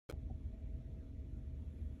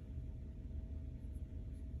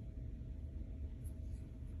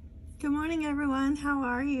Good morning, everyone. How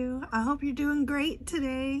are you? I hope you're doing great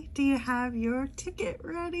today. Do you have your ticket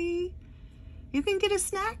ready? You can get a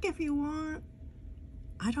snack if you want.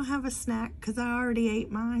 I don't have a snack because I already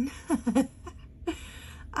ate mine.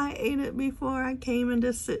 I ate it before I came in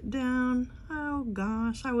to sit down. Oh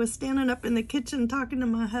gosh, I was standing up in the kitchen talking to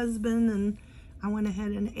my husband and I went ahead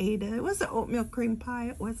and ate it. It was an oatmeal cream pie.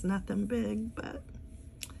 It was nothing big, but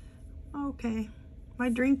okay. My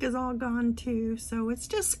drink is all gone too, so it's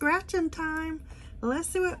just scratching time. Let's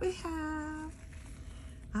see what we have.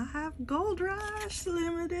 I have Gold Rush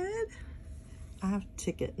Limited. I have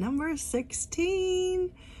ticket number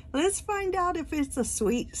 16. Let's find out if it's a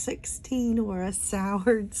sweet 16 or a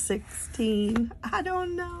soured 16. I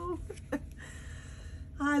don't know.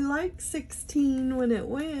 I like 16 when it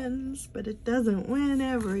wins, but it doesn't win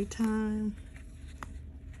every time.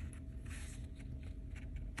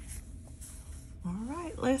 All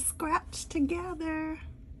right, let's scratch together.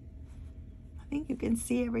 I think you can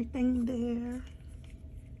see everything there.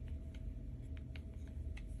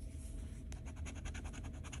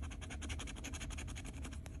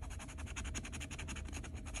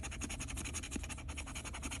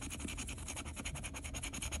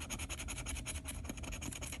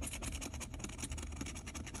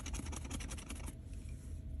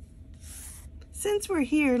 Since we're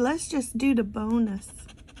here, let's just do the bonus,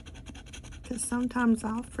 because sometimes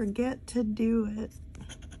I'll forget to do it.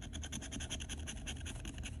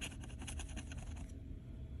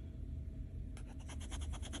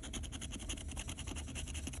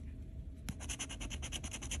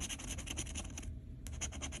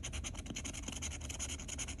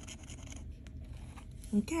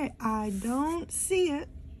 Okay, I don't see it.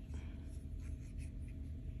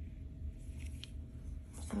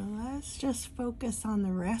 So let's just focus on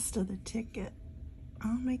the rest of the ticket.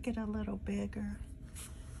 I'll make it a little bigger.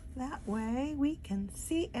 That way we can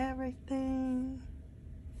see everything.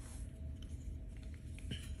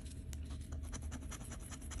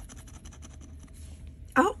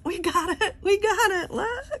 Oh, we got it. We got it.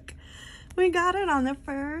 Look. We got it on the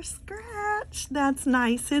first scratch. That's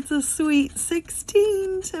nice. It's a sweet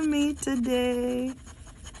 16 to me today.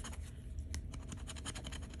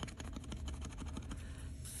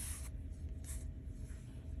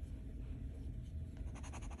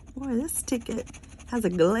 Boy, this ticket has a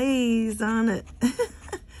glaze on it.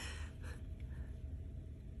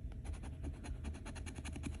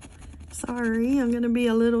 Sorry, I'm gonna be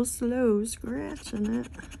a little slow scratching it.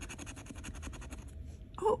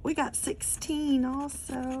 Oh, we got 16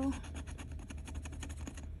 also.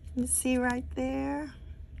 You see right there?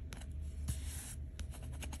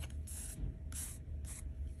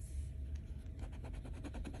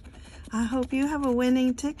 I hope you have a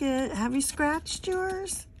winning ticket. Have you scratched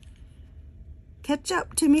yours? Catch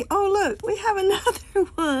up to me. Oh, look, we have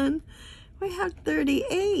another one. We have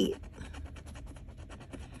 38.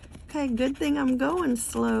 Okay, good thing I'm going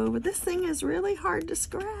slow, but this thing is really hard to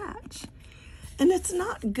scratch. And it's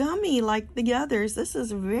not gummy like the others. This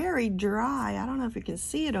is very dry. I don't know if you can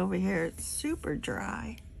see it over here. It's super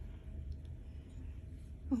dry.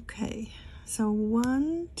 Okay, so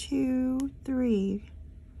 1, 2, 3.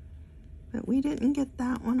 But we didn't get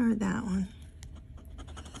that one or that one.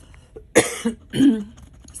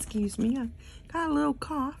 Excuse me, I got a little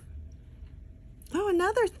cough. Oh,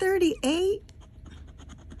 another 38.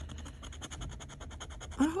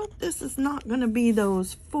 I hope this is not going to be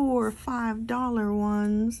those $4 or $5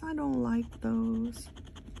 ones. I don't like those.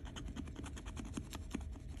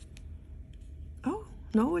 Oh,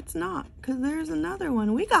 no, it's not, because there's another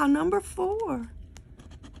one. We got number 4.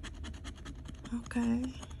 Okay.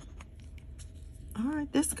 All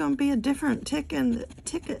right, this is going to be a different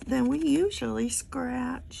ticket than we usually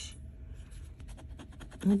scratch.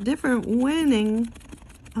 A different winning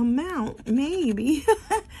amount, maybe.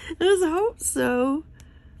 Let's hope so.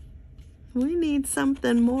 We need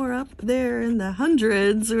something more up there in the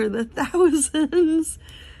hundreds or the thousands,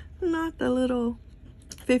 not the little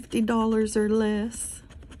 $50 or less.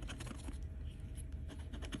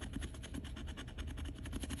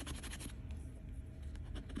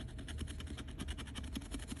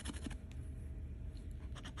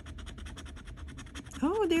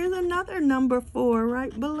 Oh, there's another number 4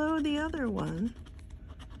 right below the other one.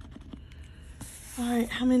 All right,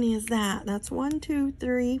 how many is that? That's 1, 2,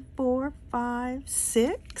 3, 4, 5,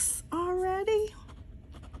 6 already.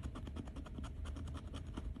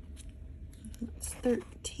 That's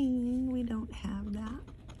 13. We don't have that.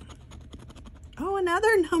 Oh,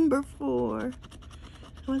 another number 4.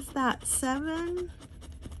 What's that? 7?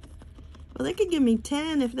 Well, they could give me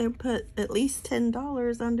 10 if they put at least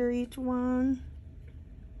 $10 under each one.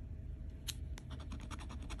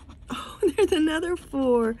 There's another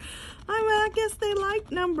 4. I guess they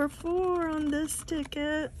like number 4 on this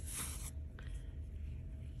ticket.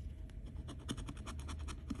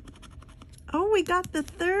 Oh, we got the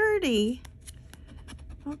 30.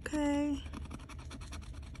 Okay.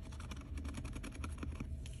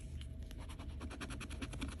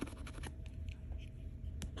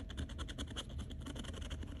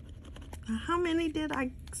 How many did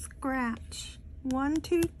I scratch? 1,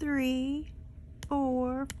 2, 3,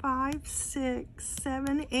 4, 5, 6,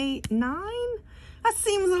 7, 8, 9? That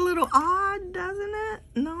seems a little odd, doesn't it?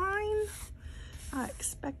 9? I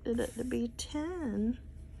expected it to be 10.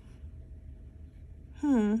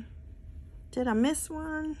 Did I miss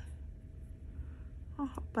one? I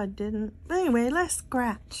hope I didn't. But anyway, let's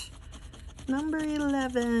scratch. Number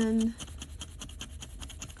 11.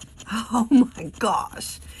 Oh my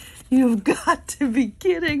gosh. You've got to be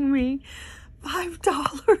kidding me.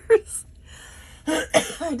 $5.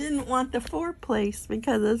 I didn't want the 4th place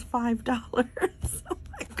because it's $5. Oh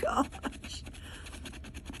my gosh.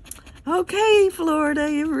 Okay,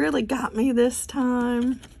 Florida, you really got me this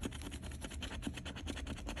time.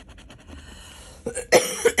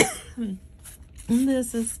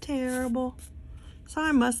 This is terrible. So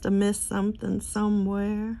I must have missed something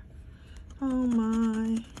somewhere. Oh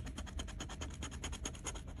my.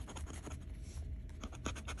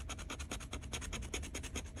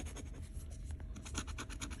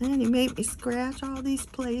 And he made me scratch all these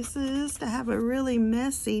places to have a really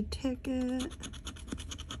messy ticket.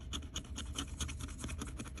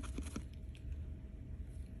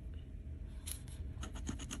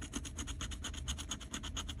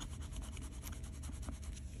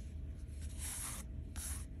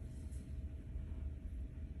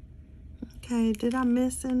 Okay, did I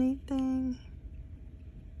miss anything?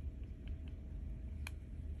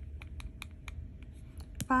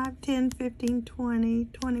 $5, $10, $15, $20,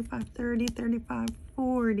 $25, $30, $35,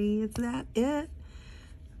 $40. Is that it?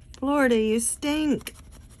 Florida, you stink.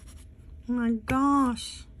 Oh my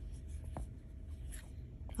gosh.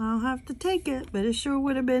 I'll have to take it, but it sure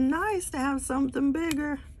would have been nice to have something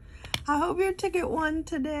bigger. I hope your ticket won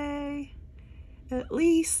today. At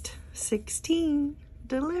least 16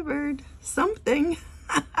 delivered something.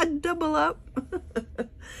 Double up.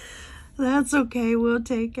 That's okay, we'll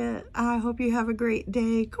take it. I hope you have a great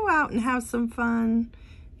day. Go out and have some fun.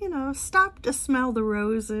 You know, stop to smell the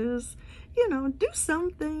roses. You know, do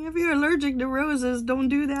something. If you're allergic to roses, don't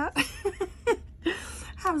do that.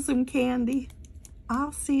 Have some candy.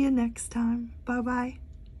 I'll see you next time. Bye-bye.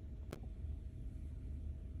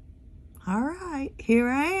 All right, here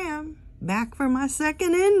I am. Back for my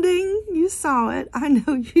second ending. You saw it. I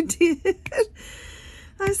know you did.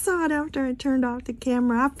 I saw it after I turned off the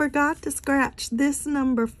camera. I forgot to scratch this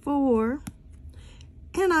number 4.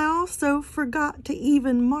 And I also forgot to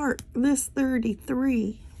even mark this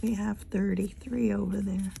 33. We have 33 over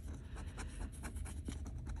there.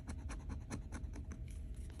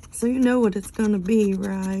 So you know what it's going to be,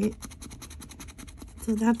 right?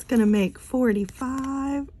 So that's going to make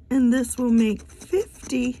 45. And this will make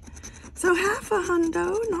 50. So half a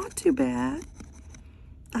hundo, not too bad.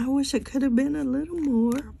 I wish it could have been a little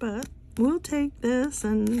more, but we'll take this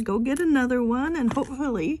and go get another one and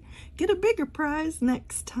hopefully get a bigger prize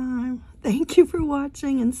next time. Thank you for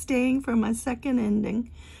watching and staying for my second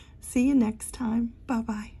ending. See you next time.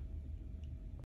 Bye-bye.